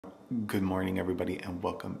Good morning, everybody, and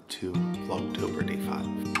welcome to Vlogtober Day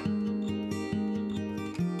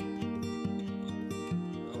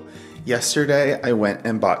 5. Yesterday, I went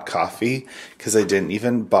and bought coffee because I didn't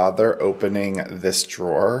even bother opening this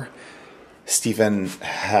drawer. Stephen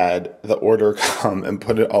had the order come and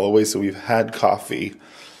put it all away, so we've had coffee.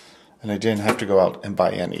 And I didn't have to go out and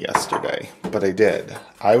buy any yesterday, but I did.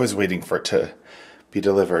 I was waiting for it to be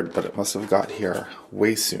delivered, but it must have got here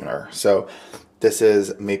way sooner. So this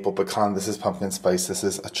is maple pecan, this is pumpkin spice, this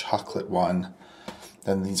is a chocolate one,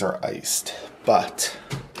 then these are iced. But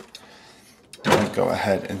I'm gonna go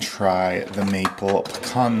ahead and try the maple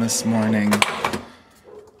pecan this morning.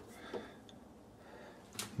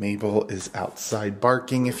 Mabel is outside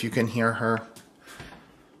barking if you can hear her.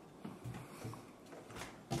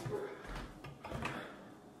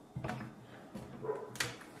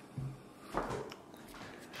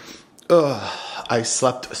 Ugh, I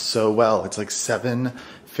slept so well. It's like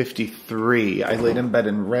 7:53. I laid in bed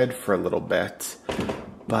and read for a little bit,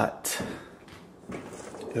 but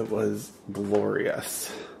it was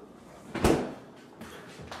glorious.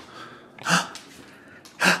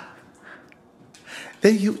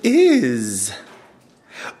 There you is!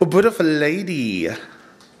 A beautiful lady.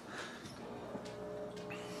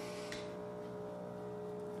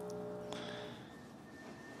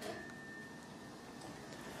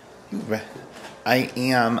 I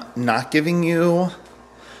am not giving you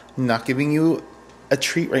a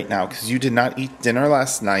treat right now because you did not eat dinner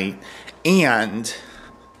last night and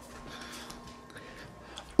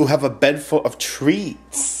you have a bed full of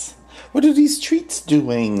treats. What are these treats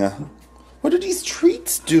doing? What are these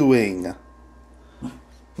treats doing?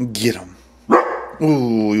 Get them.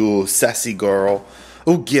 Ooh, you sassy girl.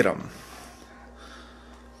 Oh, get them.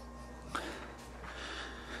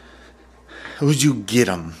 Would you get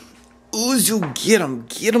them? Ooh, you get them,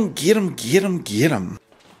 get them, get them, get them, get them.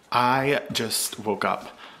 I just woke up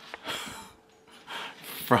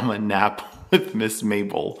from a nap with Miss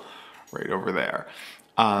Mabel right over there.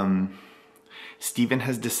 Stephen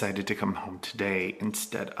has decided to come home today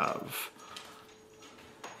instead of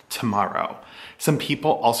tomorrow. Some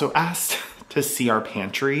people also asked to see our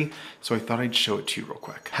pantry, so I thought I'd show it to you real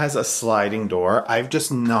quick. It has a sliding door. I've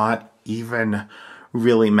just not even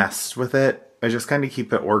really messed with it. I just kind of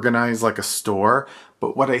keep it organized like a store.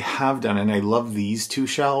 But what I have done, and I love these two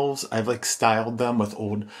shelves, I've like styled them with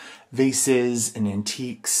old vases and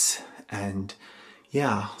antiques. And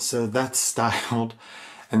yeah, so that's styled.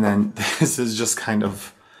 And then this is just kind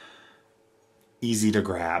of easy to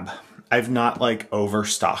grab. I've not like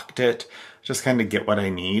overstocked it. Just kind of get what I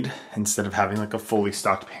need instead of having like a fully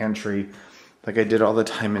stocked pantry like I did all the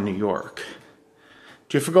time in New York.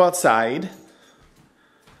 Do you ever go outside?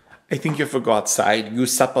 I think you have to go outside. You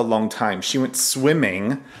slept a long time. She went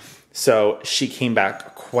swimming, so she came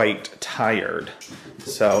back quite tired.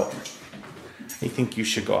 So I think you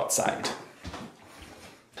should go outside.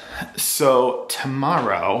 So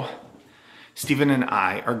tomorrow, Stephen and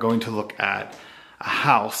I are going to look at a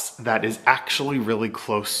house that is actually really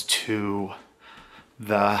close to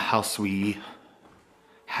the house we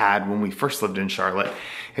had when we first lived in Charlotte.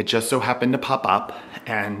 It just so happened to pop up,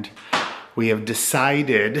 and we have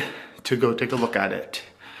decided to go take a look at it.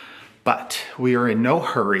 But we are in no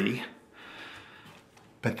hurry.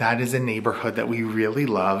 But that is a neighborhood that we really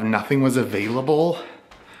love. Nothing was available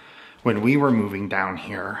when we were moving down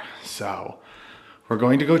here. So we're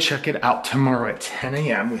going to go check it out tomorrow at 10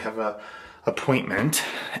 a.m. We have an appointment,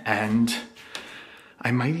 and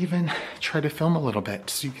I might even try to film a little bit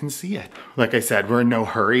so you can see it. Like I said, we're in no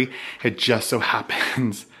hurry. It just so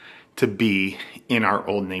happens to be in our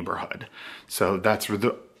old neighborhood. So that's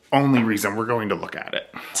the only reason we're going to look at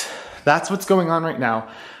it. That's what's going on right now.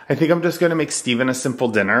 I think I'm just gonna make Stephen a simple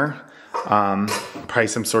dinner, probably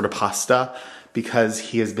some sort of pasta, because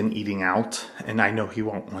he has been eating out and I know he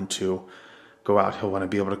won't want to go out. He'll want to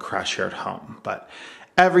be able to crash here at home. But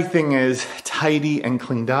everything is tidy and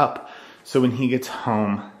cleaned up, so when he gets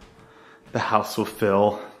home, the house will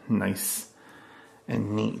feel nice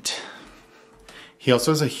and neat. He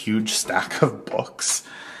also has a huge stack of books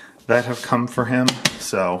that have come for him.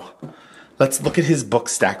 So let's look at his book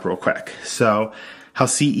stack real quick. So, How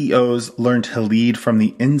CEOs Learn to Lead from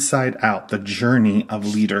the Inside Out, The Journey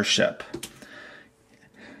of Leadership.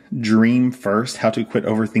 Dream First, How to Quit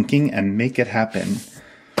Overthinking and Make It Happen.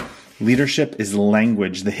 Leadership is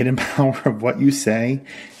Language, the Hidden Power of What You Say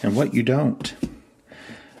and What You Don't.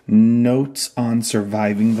 Notes on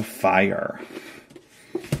Surviving the Fire.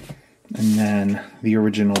 And then The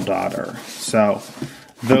Original Daughter. So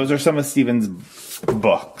those are some of Stephen's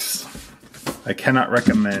books. I cannot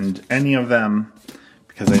recommend any of them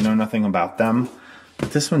because I know nothing about them.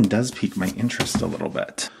 But this one does pique my interest a little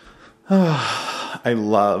bit. I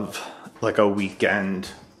love like a weekend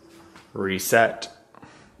reset.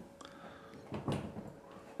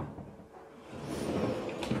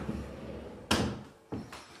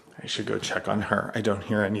 I should go check on her. I don't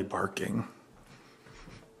hear any barking,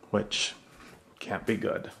 which can't be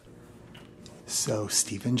good. So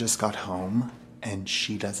Steven just got home and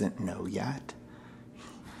she doesn't know yet.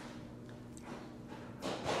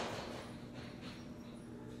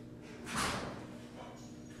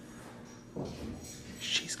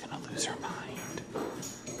 She's gonna lose her mind.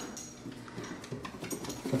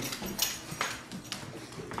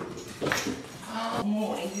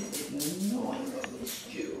 Oh, I didn't know I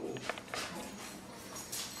missed you.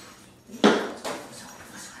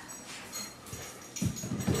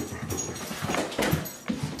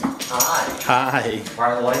 Hi. Hi. Why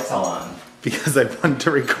are the lights on? Because I wanted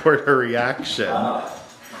to record her reaction.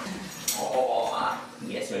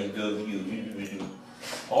 Yes, I love you.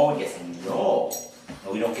 Oh, yes, I know.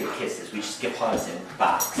 No, we don't give kisses. We just give hugs and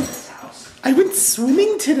box in this house. I went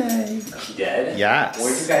swimming today. She did? Yes.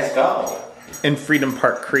 Where'd you guys go? In Freedom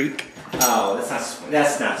Park Creek. Oh, that's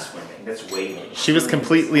not swimming. That's wading. She was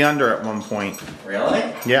completely under at one point. Really?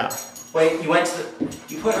 Yeah. Wait,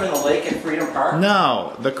 you put her in the lake at Freedom Park?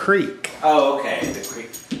 No, the creek. Oh, okay, the creek.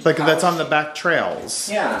 Like that's on the back trails.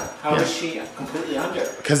 Yeah. How is she completely under?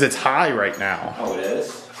 Because it's high right now. Oh, it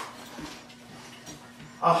is?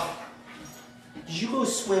 Oh. Did you go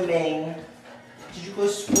swimming? Did you go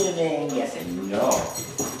swimming? Yes, I know.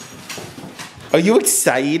 Are you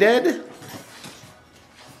excited?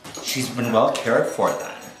 She's been well cared for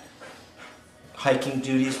then. Hiking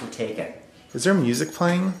duties were taken. Is there music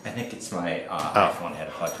playing? I think it's my iPhone had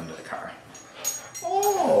it plugged into the car.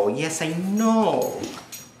 Oh, yes, I know.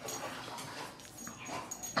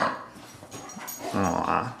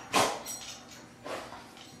 Aww.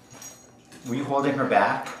 Were you holding her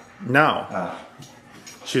back? No.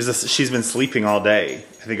 She's been sleeping all day.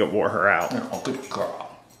 I think it wore her out. Oh, good girl.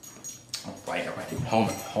 All right.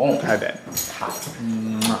 Home. I bet. Hi.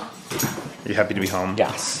 You happy to be home?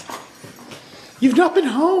 Yes. You've not been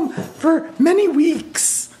home for many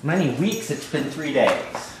weeks. Many weeks? It's been 3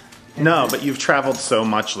 days. No, but you've traveled so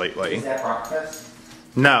much lately. Is that breakfast?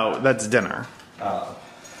 No, that's dinner. Oh.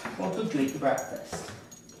 Well, good to eat breakfast.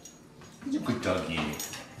 He's a good doggy.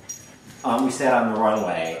 We sat on the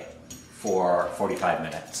runway for 45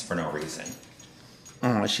 minutes for no reason.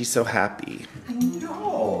 Oh, she's so happy. I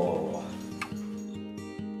know.